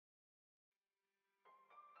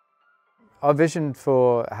Our vision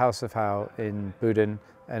for House of How in Boden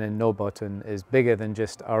and in Norrbotten is bigger than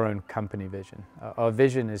just our own company vision. Our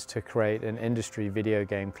vision is to create an industry video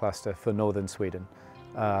game cluster for northern Sweden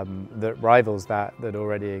that rivals that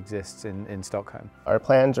already exists in Stockholm. Our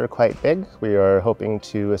plans are quite big. We are hoping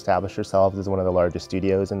to establish ourselves as one of the largest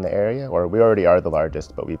studios in the area, or we already are the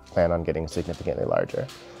largest, but we plan on getting significantly larger.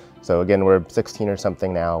 So again, we're 16 or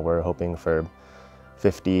something now. We're hoping for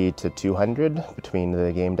 50 to 200 between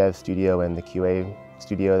the game dev studio and the QA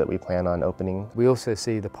studio that we plan on opening. We also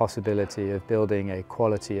see the possibility of building a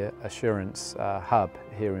quality assurance hub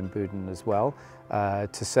here in Boden as well,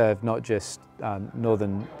 to serve not just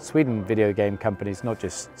northern Sweden video game companies, not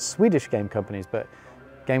just Swedish game companies, but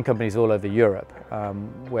game companies all over Europe,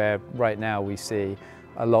 where right now we see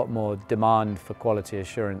a lot more demand for quality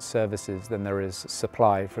assurance services than there is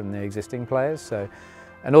supply from the existing players.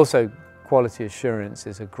 And also quality assurance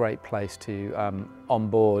is a great place to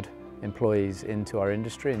onboard employees into our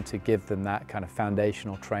industry and to give them that kind of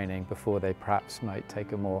foundational training before they perhaps might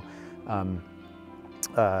take a more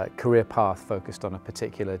career path focused on a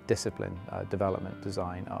particular discipline, development,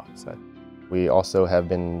 design, art. So we also have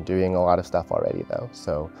been doing a lot of stuff already though.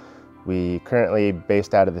 So we currently,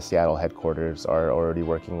 based out of the Seattle headquarters, are already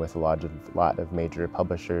working with a lot of major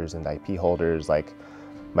publishers and IP holders like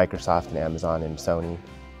Microsoft and Amazon and Sony.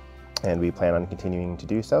 And we plan on continuing to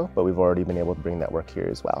do so, but we've already been able to bring that work here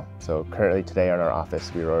as well. So currently today in our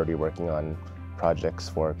office, we're already working on projects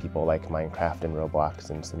for people like Minecraft and Roblox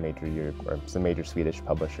and some major Swedish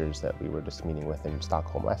publishers that we were just meeting with in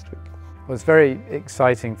Stockholm last week. Well, it's very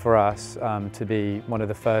exciting for us to be one of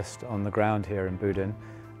the first on the ground here in Boden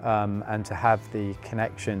and to have the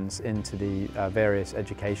connections into the various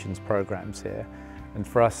educations programs here. And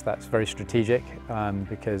for us that's very strategic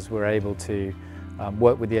because we're able to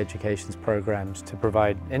work with the educations programs to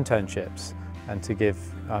provide internships and to give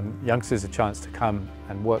youngsters a chance to come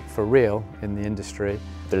and work for real in the industry.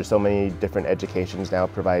 There's so many different educations now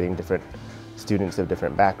providing different students of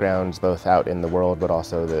different backgrounds, both out in the world, but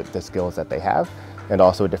also the skills that they have, and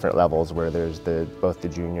also different levels where there's both the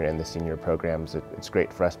junior and the senior programs. It's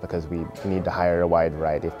great for us because we need to hire a wide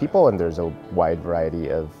variety of people, and there's a wide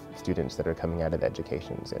variety of students that are coming out of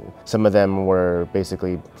educations. And some of them were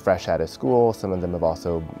basically fresh out of school. Some of them have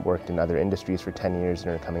also worked in other industries for 10 years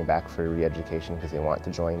and are coming back for re-education because they want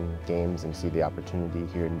to join games and see the opportunity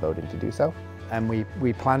here in Boden to do so. And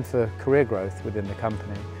we plan for career growth within the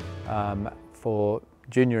company for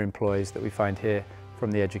junior employees that we find here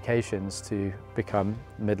from the educations to become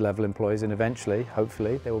mid-level employees, and eventually,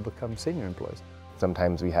 hopefully, they will become senior employees.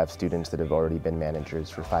 Sometimes we have students that have already been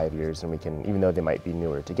managers for 5 years, and we can, even though they might be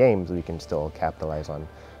newer to games, we can still capitalize on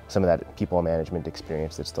some of that people management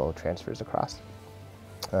experience that still transfers across.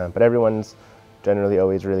 But everyone's generally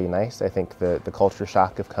always really nice. I think the culture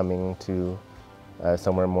shock of coming to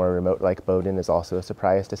somewhere more remote like Boden is also a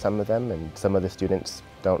surprise to some of them, and some of the students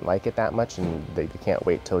don't like it that much and they can't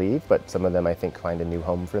wait to leave, but some of them I think find a new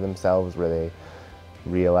home for themselves where they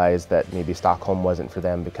realize that maybe Stockholm wasn't for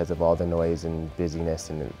them because of all the noise and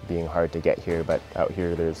busyness and it being hard to get here, but out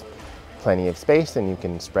here there's plenty of space and you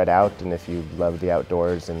can spread out, and if you love the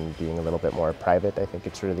outdoors and being a little bit more private, I think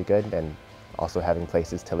it's really good, and also having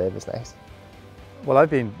places to live is nice. Well,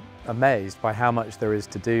 I've been amazed by how much there is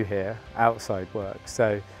to do here outside work.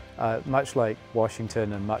 So much like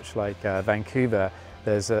Washington and much like Vancouver,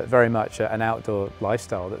 there's very much an outdoor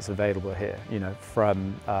lifestyle that's available here, you know,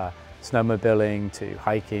 from snowmobiling to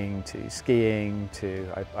hiking to skiing to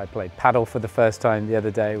I played paddle for the first time the other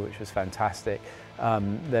day, which was fantastic.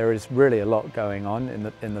 There is really a lot going on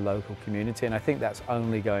in the local community, and I think that's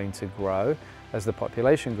only going to grow as the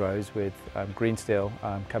population grows with green steel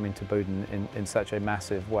coming to Boden in such a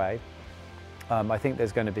massive way. I think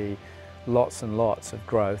there's going to be lots and lots of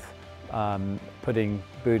growth putting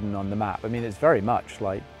Boden on the map. I mean, it's very much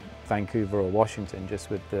like Vancouver or Washington, just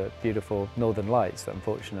with the beautiful northern lights that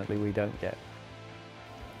unfortunately we don't get.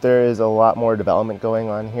 There is a lot more development going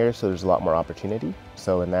on here, so there's a lot more opportunity.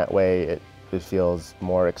 So in that way, it feels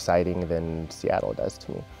more exciting than Seattle does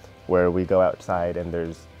to me, where we go outside and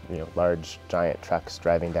there's large giant trucks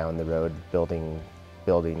driving down the road building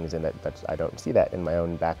buildings, and I don't see that in my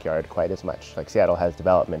own backyard quite as much. Like Seattle has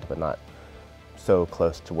development, but not so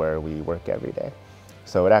close to where we work every day.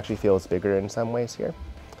 So it actually feels bigger in some ways here.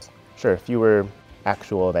 Sure, fewer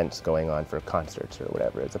actual events going on for concerts or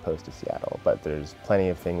whatever as opposed to Seattle, but there's plenty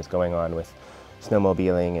of things going on with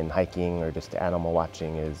snowmobiling and hiking or just animal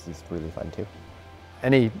watching is really fun too.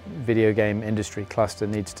 Any video game industry cluster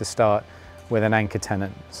needs to start with an anchor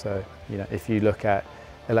tenant. So, if you look at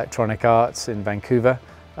Electronic Arts in Vancouver,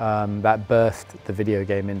 that birthed the video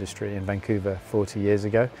game industry in Vancouver 40 years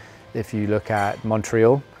ago. If you look at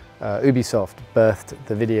Montreal, Ubisoft birthed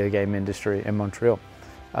the video game industry in Montreal.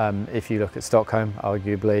 If you look at Stockholm,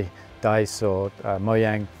 arguably DICE or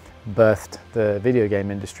Mojang birthed the video game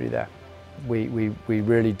industry there. We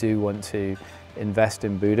really do want to invest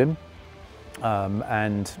in Boden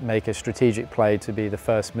and make a strategic play to be the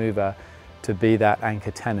first mover, to be that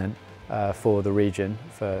anchor tenant for the region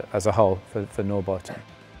as a whole, for Norrbotten.